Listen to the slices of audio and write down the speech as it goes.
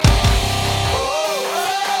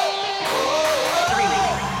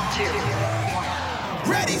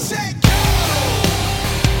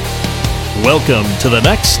Welcome to the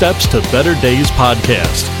Next Steps to Better Days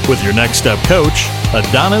podcast with your Next Step coach,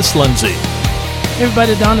 Adonis Lindsay. Hey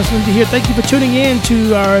everybody, Adonis Lindsay here. Thank you for tuning in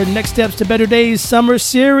to our Next Steps to Better Days summer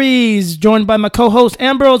series, joined by my co-host,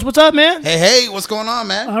 Ambrose. What's up, man? Hey, what's going on,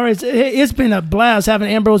 man? All right, it's been a blast having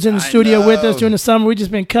Ambrose in the studio with us during the summer. We've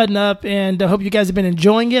just been cutting up, and I hope you guys have been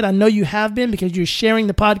enjoying it. I know you have been because you're sharing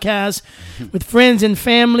the podcast with friends and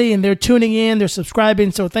family, and they're tuning in, they're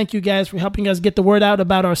subscribing. So thank you guys for helping us get the word out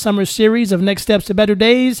about our summer series of Next Steps to Better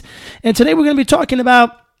Days. And today we're going to be talking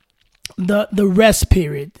about the rest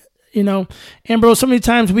period. You know, Ambrose, so many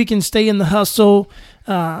times we can stay in the hustle.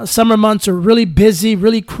 Summer months are really busy,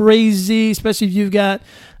 really crazy, especially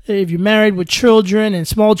if you're married with children and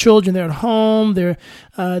small children, they're at home. Then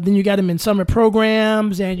you got them in summer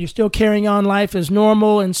programs, and you're still carrying on life as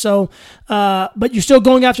normal. And so, but you're still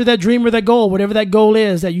going after that dream or that goal, whatever that goal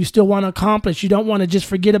is that you still want to accomplish. You don't want to just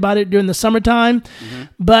forget about it during the summertime. Mm-hmm.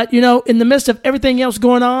 But, you know, in the midst of everything else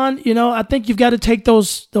going on, you know, I think you've got to take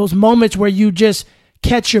those moments where you just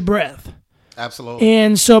catch your breath. Absolutely.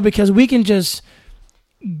 And so because we can just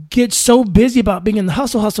get so busy about being in the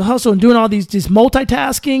hustle and doing all these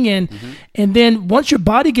multitasking and then once your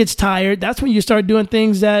body gets tired, that's when you start doing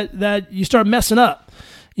things that you start messing up,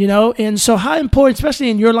 you know? And so how important, especially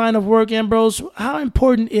in your line of work, Ambrose, how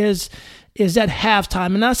important is that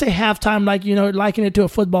halftime? And I say halftime like, you know, liken it to a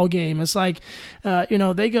football game. It's like, you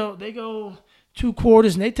know, they go 2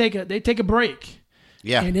 quarters and they take a break.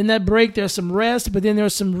 Yeah. And in that break, there's some rest, but then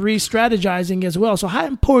there's some re-strategizing as well. So how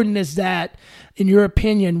important is that, in your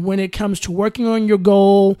opinion, when it comes to working on your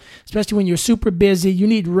goal, especially when you're super busy? You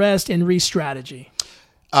need rest and re-strategy.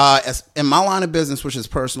 In my line of business, which is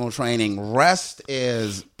personal training, rest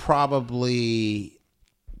is probably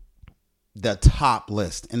in the top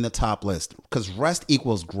list, because rest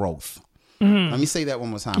equals growth. Mm-hmm. Let me say that one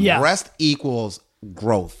more time. Yeah. Rest equals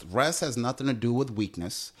growth. Rest has nothing to do with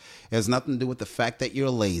weakness. It has nothing to do with the fact that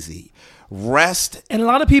you're lazy. Rest. And a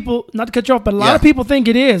lot of people, not to cut you off, but a lot of people think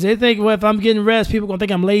it is. They think, well, if I'm getting rest, people are going to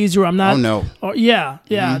think I'm lazy or I'm not. Oh, no. Or, yeah.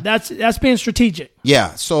 Mm-hmm. That's being strategic.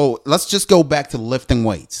 Yeah. So let's just go back to lifting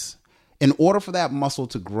weights. In order for that muscle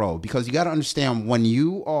to grow, because you got to understand, when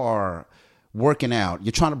you are working out,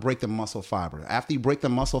 you're trying to break the muscle fiber. After you break the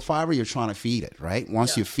muscle fiber, you're trying to feed it, right?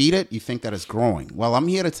 Once you feed it, you think that it's growing. Well, I'm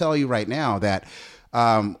here to tell you right now that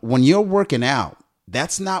when you're working out,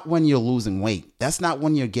 that's not when you're losing weight. That's not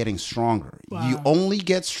when you're getting stronger. Wow. You only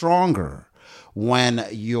get stronger when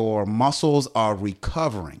your muscles are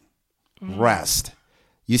recovering. Rest.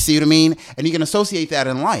 You see what I mean? And you can associate that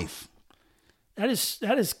in life. That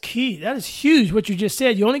is key. That is huge, what you just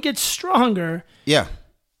said. You only get stronger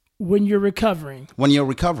when you're recovering. When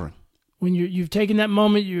You've taken that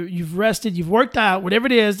moment, you've rested, you've worked out, whatever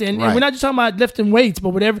it is, and we're not just talking about lifting weights, but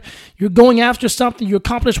whatever, you're going after something, you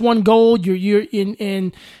accomplish one goal, you're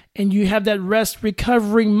in, and you have that rest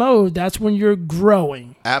recovering mode. That's when you're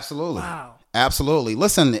growing. Absolutely. Wow. Absolutely.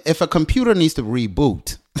 Listen, if a computer needs to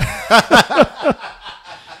reboot,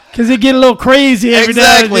 because it get a little crazy every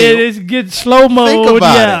now and then, it gets slow mode. Think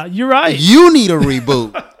about it. You're right. You need a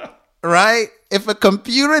reboot, right? If a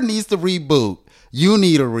computer needs to reboot, you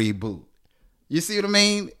need a reboot. You see what I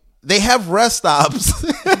mean? They have rest stops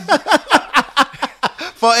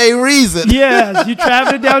for a reason. Yes, you're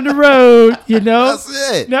traveling down the road, you know. That's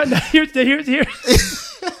it. No, here's.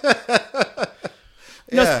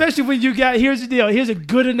 No, especially when here's the deal. Here's a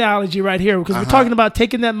good analogy right here, because we're talking about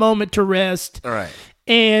taking that moment to rest. All right.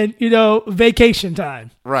 And, you know, vacation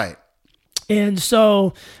time. Right. And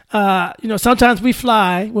so, you know, sometimes we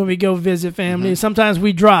fly when we go visit family. Mm-hmm. Sometimes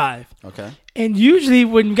we drive. Okay. And usually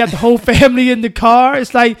when you got the whole family in the car,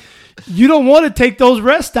 it's like you don't want to take those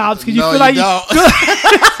rest stops because you feel like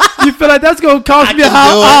you feel like that's going to cost me an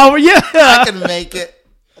hour. Yeah. I can make it.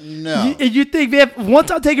 No. You think, man,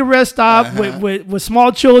 once I take a rest stop with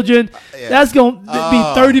small children, that's going to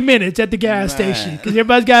be 30 minutes at the gas station because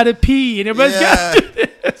everybody's got to pee and everybody's got to do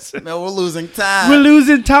this. Man, we're losing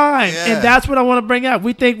time. Yeah. And that's what I want to bring out.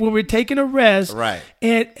 We think when we're taking a rest, right?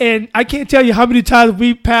 And I can't tell you how many times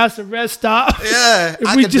we pass a rest stop. Yeah,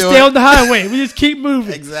 if we just stay on the highway. We just keep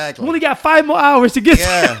moving. Exactly. We only got 5 more hours to get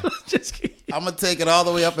there. I'm going to take it all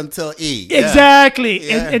the way up until E. Exactly.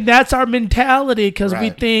 Yeah. And that's our mentality, because we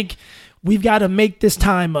think we've got to make this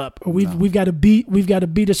time up, or we've got to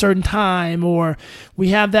beat a certain time, or we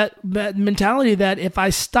have that mentality that if I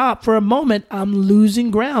stop for a moment, I'm losing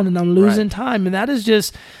ground and I'm losing time. And that's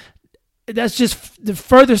just the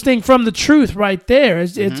furthest thing from the truth right there.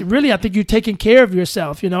 It's really, I think you're taking care of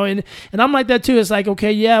yourself, you know, and I'm like that too. It's like,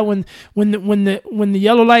 okay, yeah, when the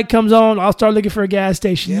yellow light comes on, I'll start looking for a gas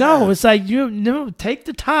station. Yeah. No, it's like, take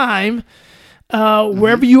the time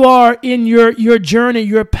wherever you are in your journey,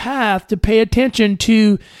 your path, to pay attention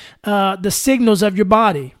to the signals of your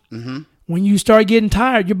body. When you start getting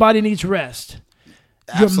tired, your body needs rest.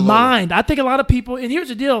 Absolutely. Your mind. I think a lot of people, and here's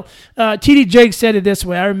the deal. T.D. Jakes said it this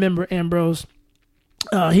way. I remember Ambrose.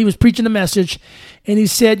 He was preaching a message, and he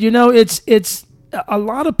said, it's a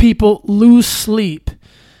lot of people lose sleep.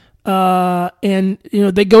 And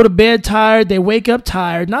they go to bed tired, they wake up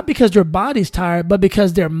tired, not because their body's tired, but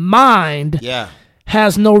because their mind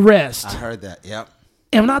has no rest. I heard that. Yep.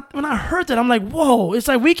 And when I heard that, I'm like, whoa, it's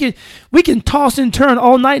like we can toss and turn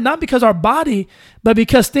all night, not because our body, but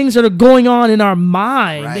because things that are going on in our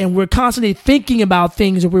mind, and we're constantly thinking about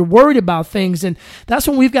things, and we're worried about things. And that's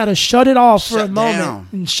when we've got to shut it off for a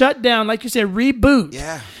moment and shut down, like you said, reboot.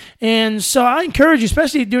 Yeah. And so I encourage you,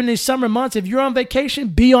 especially during these summer months, if you're on vacation,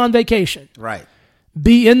 be on vacation. Right.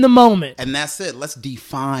 Be in the moment. And that's it. Let's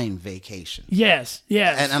define vacation. Yes.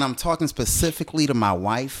 And I'm talking specifically to my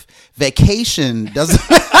wife. Vacation doesn't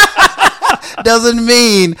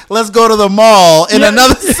mean let's go to the mall in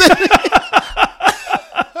another city.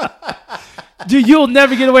 Dude, you'll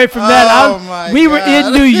never get away from that. We were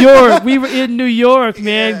in New York. We were in New York,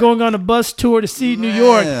 man, going on a bus tour to see New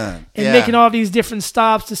York and making all these different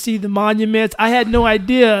stops to see the monuments. I had no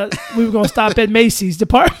idea we were going to stop at Macy's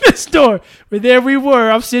department store. But there we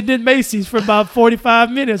were. I'm sitting in Macy's for about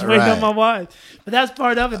 45 minutes waiting on my wife. But that's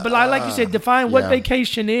part of it. But like you said, define what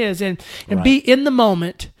vacation is and be in the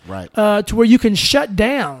moment to where you can shut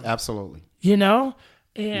down. Absolutely.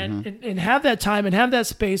 And have that time and have that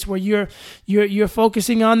space where you're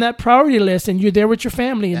focusing on that priority list and you're there with your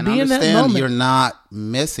family and be in that moment. You're not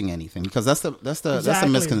missing anything, because that's the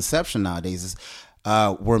misconception nowadays is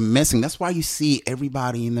we're missing. That's why you see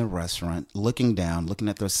everybody in the restaurant looking down, looking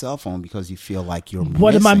at their cell phone, because you feel like you're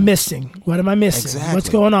What am I missing? Exactly. What's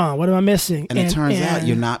going on? What am I missing? And it turns out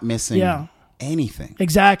you're not missing anything.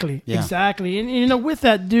 Exactly. And with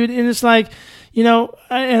that, dude, and it's like,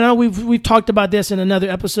 I know we've talked about this in another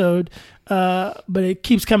episode, but it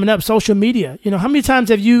keeps coming up. Social media. How many times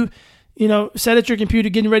have you sat at your computer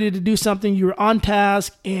getting ready to do something, you were on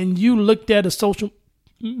task, and you looked at a social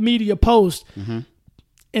media post, and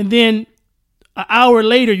then an hour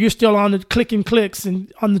later you're still on the clicking clicks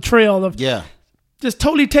and on the trail of just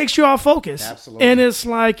totally takes you off focus. Absolutely. And it's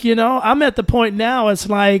like, I'm at the point now, it's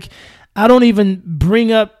like I don't even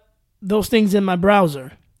bring up those things in my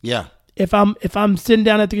browser. Yeah. If I'm sitting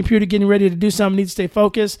down at the computer getting ready to do something, need to stay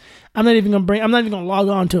focused, I'm not even gonna log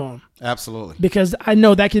on to them. Absolutely. Because I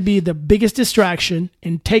know that could be the biggest distraction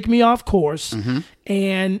and take me off course.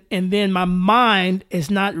 And then my mind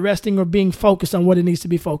is not resting or being focused on what it needs to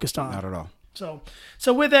be focused on. Not at all.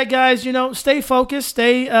 So with that, guys, stay focused,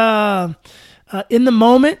 stay in the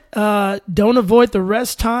moment. Don't avoid the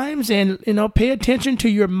rest times, and pay attention to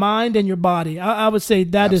your mind and your body. I would say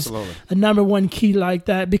that Absolutely. is a number one key like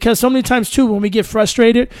that, because so many times too, when we get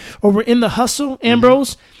frustrated or we're in the hustle,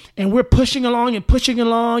 Ambrose, and we're pushing along and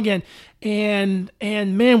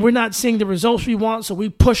man, we're not seeing the results we want, so we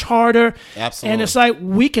push harder. Absolutely. And it's like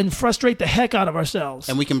we can frustrate the heck out of ourselves.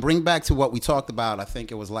 And we can bring back to what we talked about, I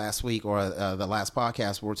think it was last week or the last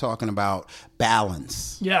podcast, we're talking about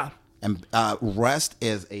balance. Yeah. And rest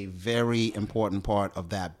is a very important part of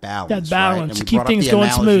that balance. That balance, right? And to we keep brought things up the going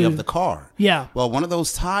analogy smooth. of the car. Yeah. Well, one of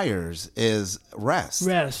those tires is rest.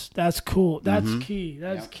 That's cool. That's key.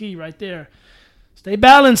 That's key right there. Stay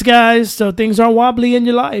balanced, guys, so things aren't wobbly in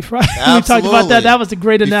your life, right? Absolutely. We talked about that. That was a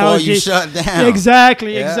great analogy. Before you shut down.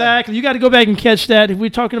 Exactly. You got to go back and catch that. If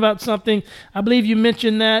we're talking about something, I believe you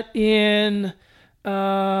mentioned that in,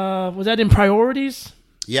 was that in Priorities?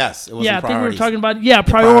 Yes, it was. Yeah, I think we were talking about the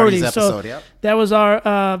priorities. Episode, So that was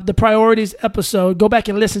our the Priorities episode. Go back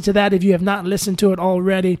and listen to that if you have not listened to it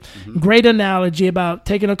already. Great analogy about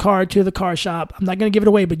taking a car to the car shop. I'm not going to give it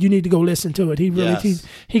away, but you need to go listen to it. He really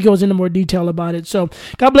he goes into more detail about it. So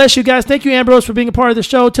God bless you guys. Thank you, Ambrose, for being a part of the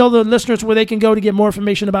show. Tell the listeners where they can go to get more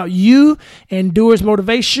information about you and Doers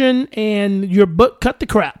Motivation and your book, Cut the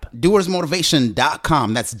Crap.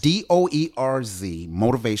 DoersMotivation.com. That's DOERZ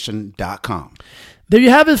motivation.com. There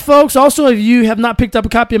you have it, folks. Also, if you have not picked up a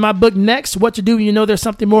copy of my book, Next, What to Do When You Know There's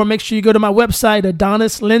Something More, make sure you go to my website,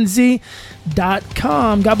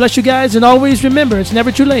 AdonisLindsay.com. God bless you guys, and always remember, it's never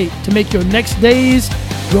too late to make your next days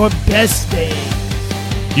your best days.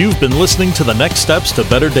 You've been listening to the Next Steps to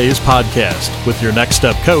Better Days podcast with your Next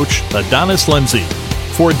Step coach, Adonis Lindsay.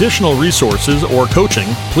 For additional resources or coaching,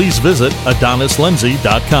 please visit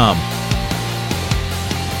AdonisLindsay.com.